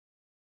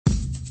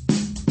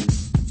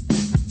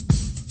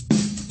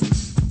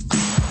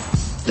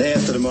Day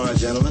after tomorrow,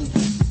 gentlemen,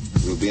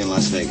 we'll be in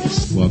Las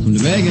Vegas. Welcome to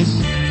Vegas.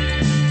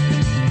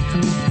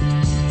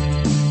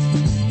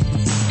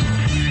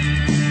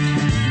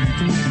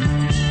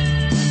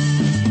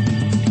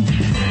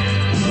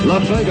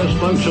 Las Vegas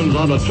functions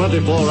on a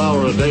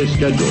 24-hour-a-day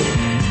schedule.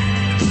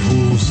 The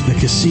pools, the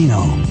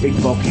casino. Big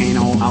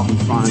volcano out in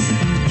front.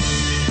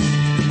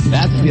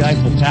 That's the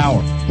Eiffel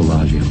Tower.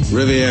 Bellagio.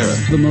 Riviera.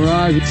 The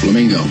Mirage.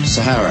 Flamingo.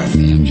 Sahara.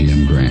 The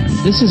MGM Grand.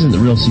 This isn't the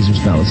real Caesar's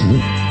Palace, is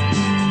it?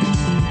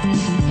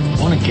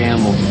 Want to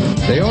gamble.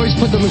 They always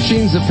put the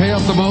machines that pay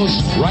off the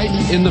most right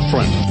in the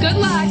front. Good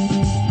luck.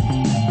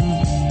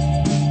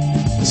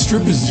 The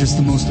Strip is just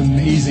the most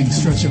amazing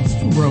stretch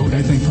of road,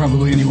 I think,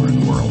 probably anywhere in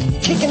the world.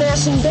 Kicking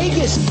ass in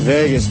Vegas.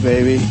 Vegas,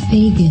 baby.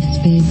 Vegas,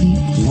 baby.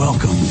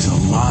 Welcome to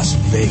Las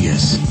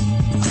Vegas.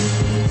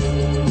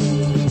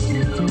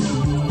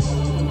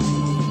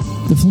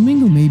 The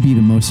Flamingo may be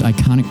the most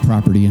iconic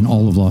property in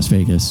all of Las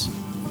Vegas.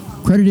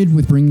 Credited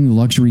with bringing the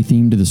luxury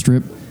theme to the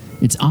Strip,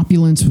 its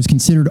opulence was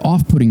considered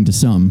off-putting to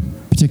some,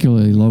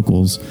 particularly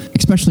locals,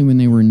 especially when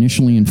they were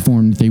initially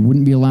informed that they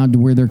wouldn't be allowed to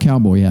wear their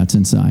cowboy hats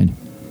inside.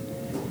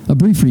 A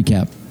brief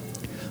recap.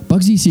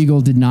 Bugsy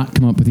Siegel did not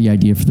come up with the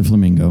idea for the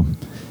Flamingo.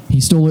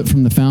 He stole it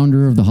from the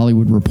founder of The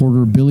Hollywood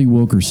Reporter, Billy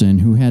Wilkerson,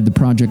 who had the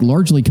project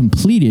largely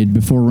completed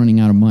before running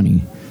out of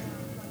money.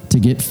 To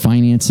get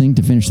financing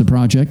to finish the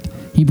project,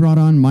 he brought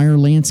on Meyer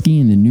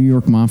Lansky and the New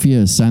York Mafia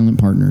as silent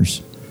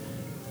partners.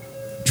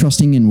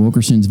 Trusting in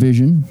Wilkerson's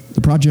vision, the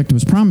project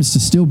was promised to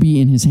still be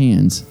in his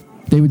hands.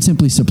 They would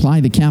simply supply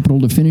the capital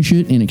to finish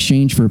it in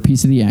exchange for a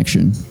piece of the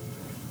action.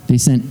 They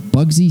sent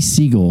Bugsy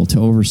Siegel to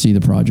oversee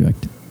the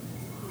project.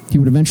 He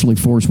would eventually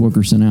force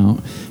Wilkerson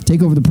out,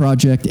 take over the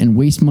project, and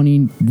waste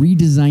money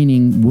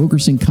redesigning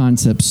Wilkerson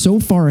concepts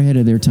so far ahead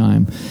of their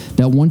time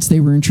that once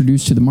they were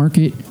introduced to the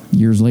market,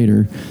 years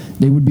later,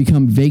 they would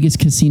become Vegas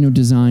Casino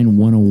Design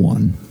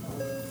 101.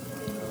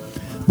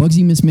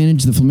 Bugsy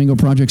mismanaged the Flamingo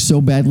project so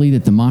badly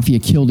that the Mafia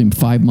killed him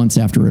 5 months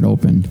after it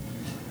opened.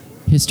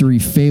 History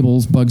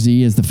fables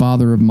Bugsy as the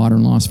father of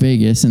modern Las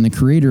Vegas and the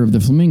creator of the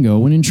Flamingo,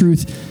 when in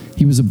truth,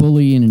 he was a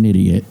bully and an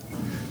idiot.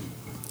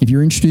 If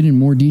you're interested in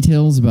more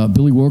details about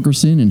Billy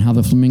Wilkerson and how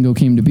the Flamingo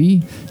came to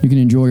be, you can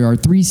enjoy our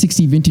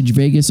 360 Vintage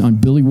Vegas on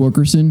Billy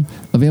Wilkerson,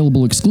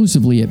 available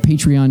exclusively at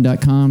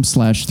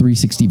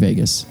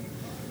patreon.com/360Vegas.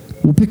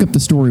 We'll pick up the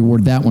story where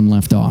that one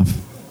left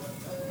off.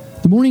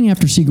 The morning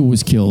after Siegel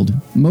was killed,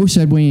 Mo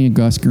Sedway and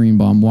Gus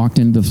Greenbaum walked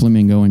into the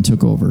Flamingo and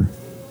took over.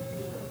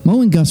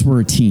 Mo and Gus were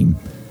a team.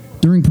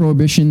 During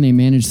Prohibition, they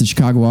managed the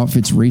Chicago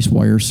Outfits race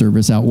wire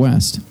service out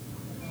west.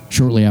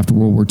 Shortly after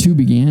World War II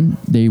began,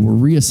 they were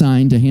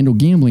reassigned to handle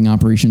gambling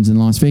operations in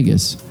Las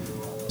Vegas.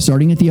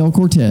 Starting at the El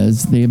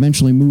Cortez, they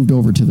eventually moved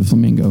over to the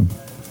Flamingo.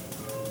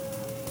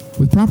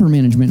 With proper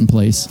management in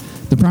place,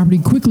 the property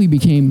quickly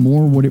became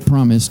more what it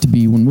promised to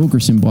be when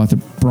Wilkerson brought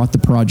the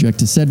project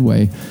to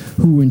Sedway,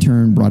 who in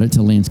turn brought it to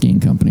Lansky and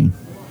Company.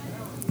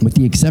 With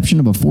the exception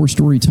of a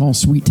 4-story tall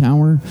suite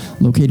tower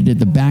located at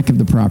the back of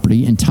the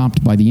property and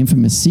topped by the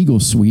infamous Siegel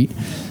Suite,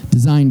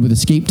 designed with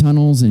escape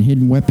tunnels and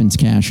hidden weapons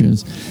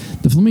caches,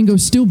 the Flamingo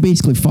still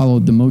basically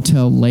followed the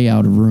motel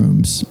layout of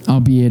rooms,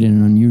 albeit in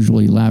an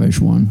unusually lavish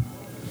one.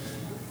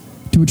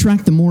 To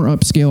attract the more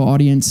upscale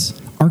audience,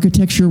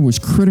 architecture was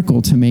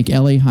critical to make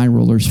LA high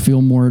rollers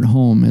feel more at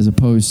home as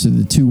opposed to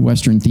the 2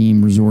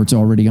 Western-themed resorts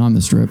already on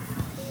the Strip.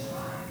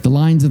 The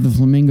lines of the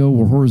Flamingo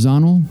were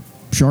horizontal,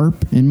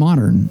 sharp, and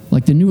modern,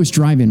 like the newest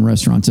drive-in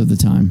restaurants of the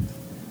time.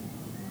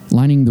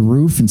 Lining the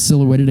roof and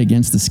silhouetted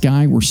against the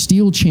sky were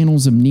steel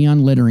channels of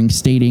neon lettering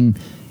stating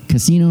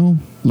Casino,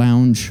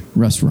 Lounge,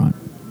 Restaurant.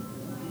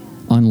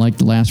 Unlike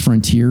the Last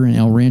Frontier and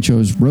El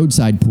Rancho's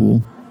roadside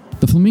pool,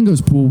 the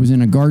Flamingo's pool was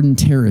in a garden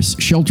terrace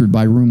sheltered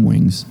by room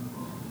wings.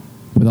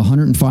 With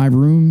 105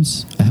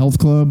 rooms, a health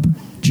club,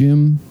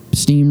 gym,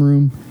 steam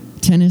room,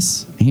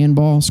 tennis,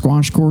 handball,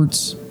 squash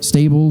courts,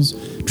 stables,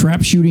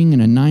 trap shooting,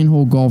 and a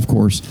 9-hole golf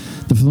course,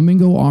 the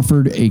Flamingo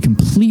offered a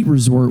complete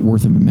resort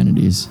worth of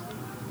amenities.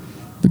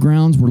 The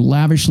grounds were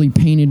lavishly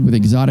painted with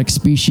exotic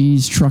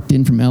species trucked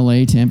in from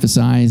LA to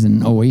emphasize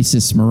an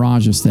Oasis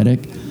Mirage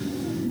aesthetic.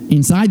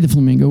 Inside the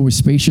Flamingo was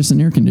spacious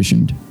and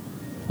air-conditioned.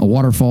 A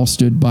waterfall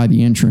stood by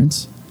the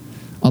entrance.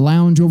 A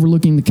lounge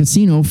overlooking the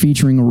casino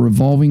featuring a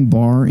revolving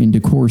bar in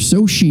decor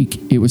so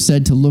chic it was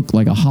said to look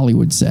like a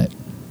Hollywood set.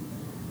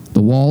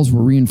 The walls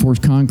were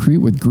reinforced concrete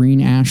with green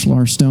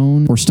ashlar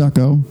stone or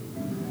stucco.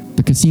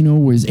 The casino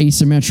was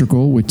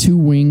asymmetrical with 2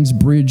 wings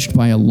bridged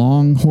by a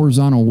long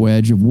horizontal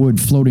wedge of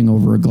wood floating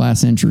over a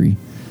glass entry.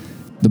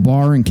 The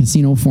bar and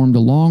casino formed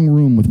a long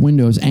room with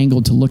windows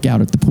angled to look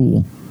out at the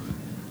pool.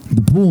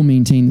 The pool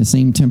maintained the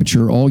same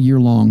temperature all year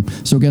long,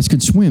 so guests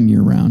could swim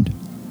year-round.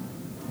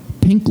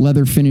 Pink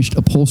leather-finished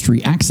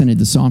upholstery accented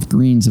the soft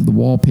greens of the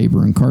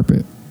wallpaper and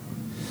carpet.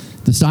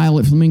 The style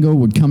at Flamingo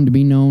would come to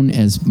be known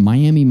as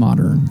Miami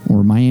Modern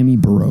or Miami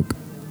Baroque.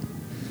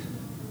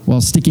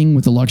 While sticking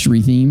with the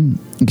luxury theme,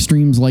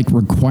 extremes like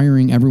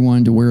requiring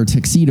everyone to wear a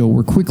tuxedo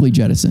were quickly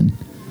jettisoned.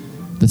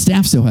 The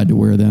staff still had to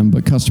wear them,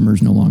 but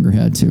customers no longer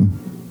had to.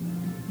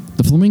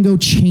 The Flamingo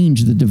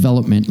changed the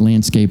development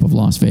landscape of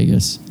Las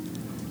Vegas.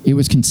 It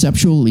was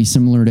conceptually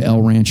similar to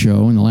El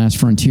Rancho and The Last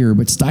Frontier,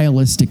 but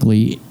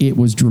stylistically, it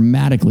was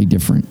dramatically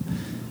different.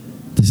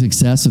 The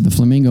success of the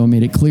Flamingo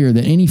made it clear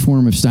that any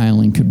form of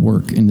styling could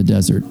work in the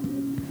desert.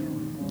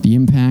 The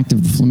impact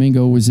of the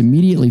Flamingo was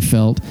immediately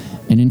felt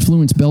and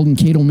influenced Belden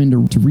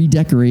Cattleman to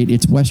redecorate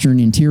its western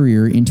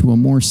interior into a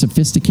more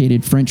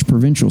sophisticated French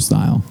provincial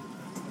style.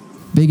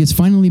 Vegas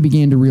finally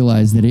began to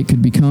realize that it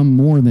could become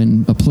more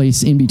than a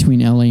place in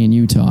between LA and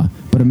Utah,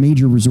 but a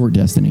major resort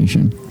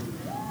destination.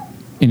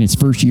 In its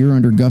first year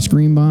under Gus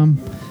Greenbaum,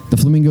 the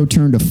Flamingo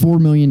turned a $4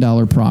 million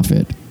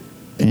profit,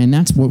 and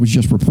that's what was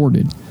just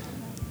reported.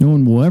 No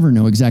one will ever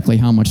know exactly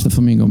how much the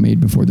Flamingo made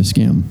before the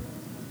skim.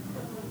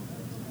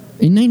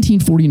 In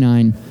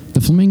 1949, the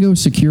Flamingo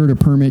secured a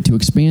permit to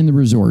expand the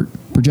resort,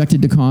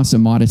 projected to cost a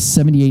modest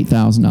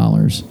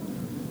 $78,000.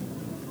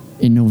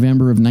 In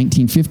November of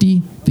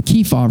 1950, the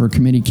Kefauver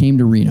Committee came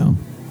to Reno.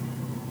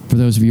 For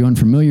those of you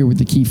unfamiliar with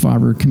the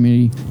Kefauver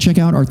Committee, check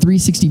out our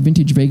 360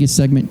 Vintage Vegas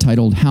segment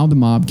titled How the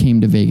Mob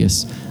Came to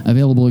Vegas,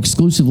 available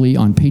exclusively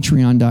on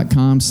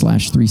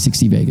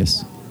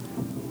patreon.com/360vegas.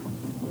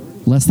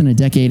 Less than a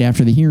decade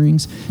after the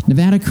hearings,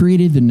 Nevada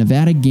created the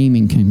Nevada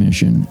Gaming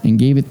Commission and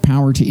gave it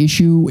power to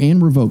issue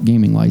and revoke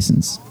gaming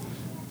license.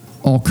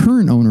 All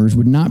current owners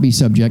would not be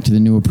subject to the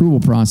new approval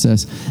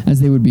process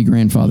as they would be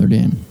grandfathered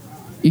in,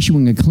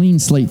 issuing a clean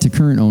slate to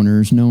current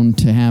owners known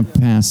to have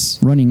past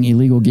running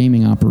illegal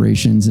gaming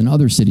operations in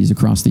other cities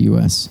across the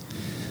U.S.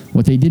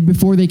 What they did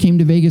before they came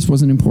to Vegas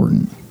wasn't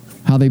important.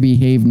 How they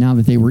behaved now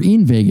that they were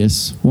in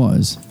Vegas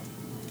was.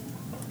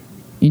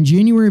 In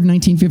January of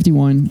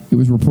 1951, it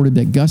was reported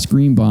that Gus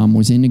Greenbaum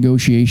was in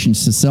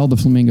negotiations to sell the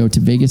Flamingo to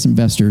Vegas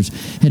investors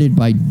headed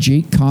by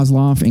Jake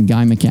Kozloff and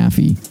Guy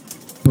McAfee,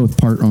 both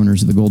part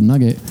owners of the Golden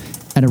Nugget,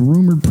 at a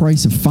rumored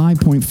price of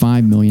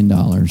 $5.5 million.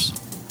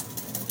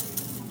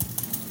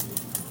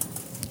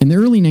 In the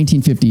early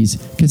 1950s,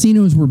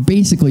 casinos were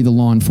basically the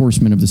law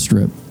enforcement of the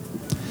Strip.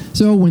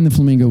 So when the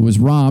Flamingo was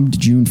robbed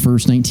June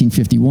 1st,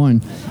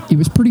 1951, it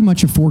was pretty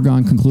much a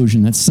foregone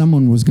conclusion that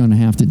someone was going to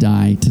have to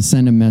die to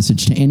send a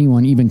message to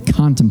anyone even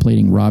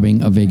contemplating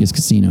robbing a Vegas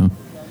casino.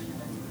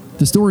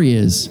 The story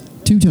is,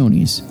 two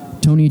Tonys,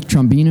 Tony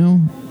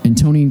Trombino and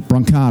Tony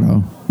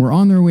Brancato, were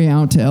on their way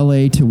out to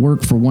LA to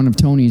work for one of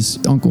Tony's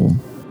uncle.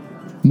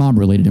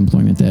 Mob-related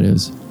employment, that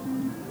is.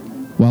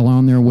 While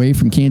on their way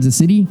from Kansas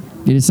City,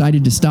 they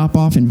decided to stop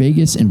off in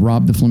Vegas and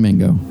rob the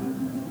Flamingo.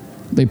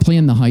 They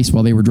planned the heist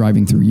while they were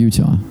driving through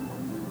Utah.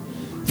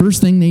 First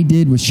thing they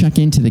did was check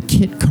into the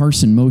Kit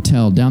Carson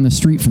Motel down the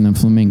street from the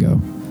Flamingo.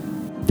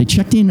 They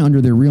checked in under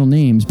their real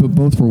names, but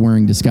both were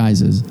wearing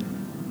disguises.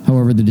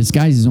 However, the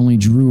disguises only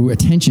drew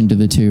attention to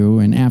the two,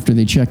 and after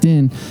they checked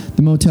in,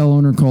 the motel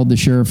owner called the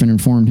sheriff and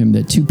informed him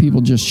that two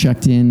people just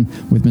checked in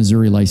with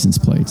Missouri license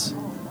plates.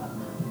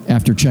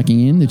 After checking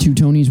in, the two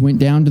Tonys went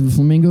down to the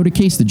Flamingo to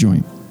case the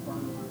joint.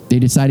 They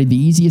decided the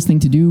easiest thing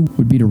to do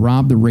would be to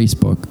rob the race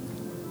book.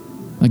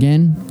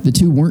 Again, the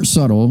two weren't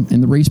subtle,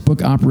 and the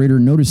racebook operator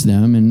noticed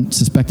them and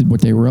suspected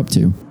what they were up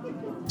to.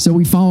 So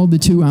we followed the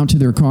two out to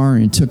their car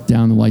and took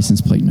down the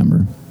license plate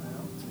number.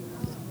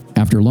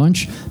 After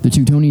lunch, the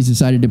two Tonys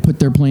decided to put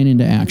their plan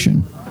into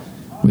action.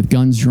 With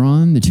guns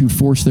drawn, the two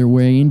forced their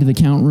way into the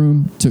count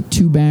room, took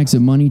 2 bags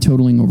of money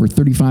totaling over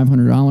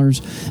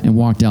 $3,500, and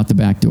walked out the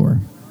back door.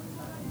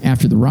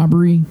 After the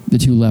robbery, the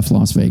two left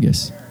Las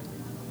Vegas.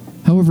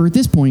 However, at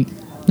this point,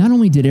 not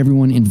only did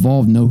everyone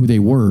involved know who they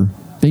were,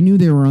 they knew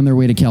they were on their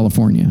way to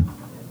California.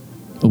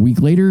 A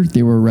week later,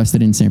 they were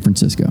arrested in San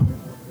Francisco.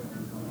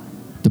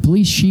 The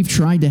police chief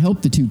tried to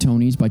help the two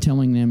Tonys by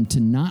telling them to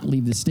not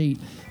leave the state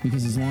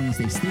because as long as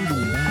they stayed in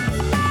the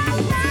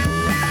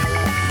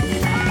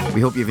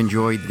We hope you've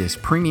enjoyed this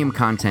premium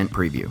content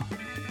preview.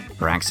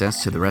 For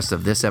access to the rest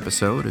of this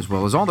episode, as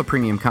well as all the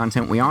premium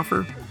content we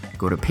offer,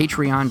 go to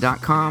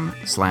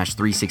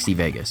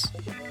patreon.com/360vegas.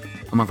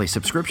 A monthly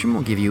subscription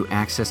will give you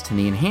access to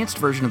the enhanced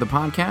version of the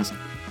podcast,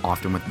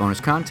 often with bonus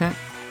content,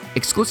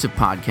 exclusive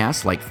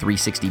podcasts like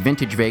 360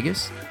 Vintage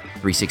Vegas,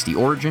 360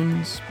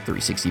 Origins,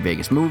 360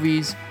 Vegas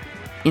Movies,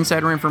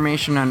 insider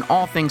information on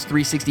all things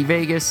 360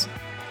 Vegas,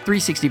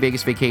 360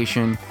 Vegas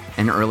Vacation,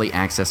 and early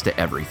access to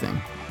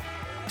everything.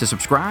 To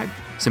subscribe,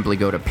 simply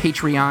go to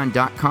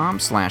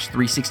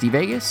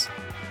patreon.com/360vegas.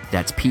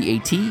 That's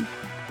PATREON.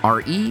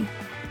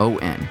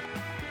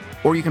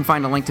 Or you can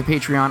find a link to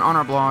Patreon on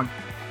our blog,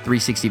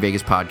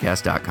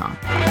 360vegaspodcast.com.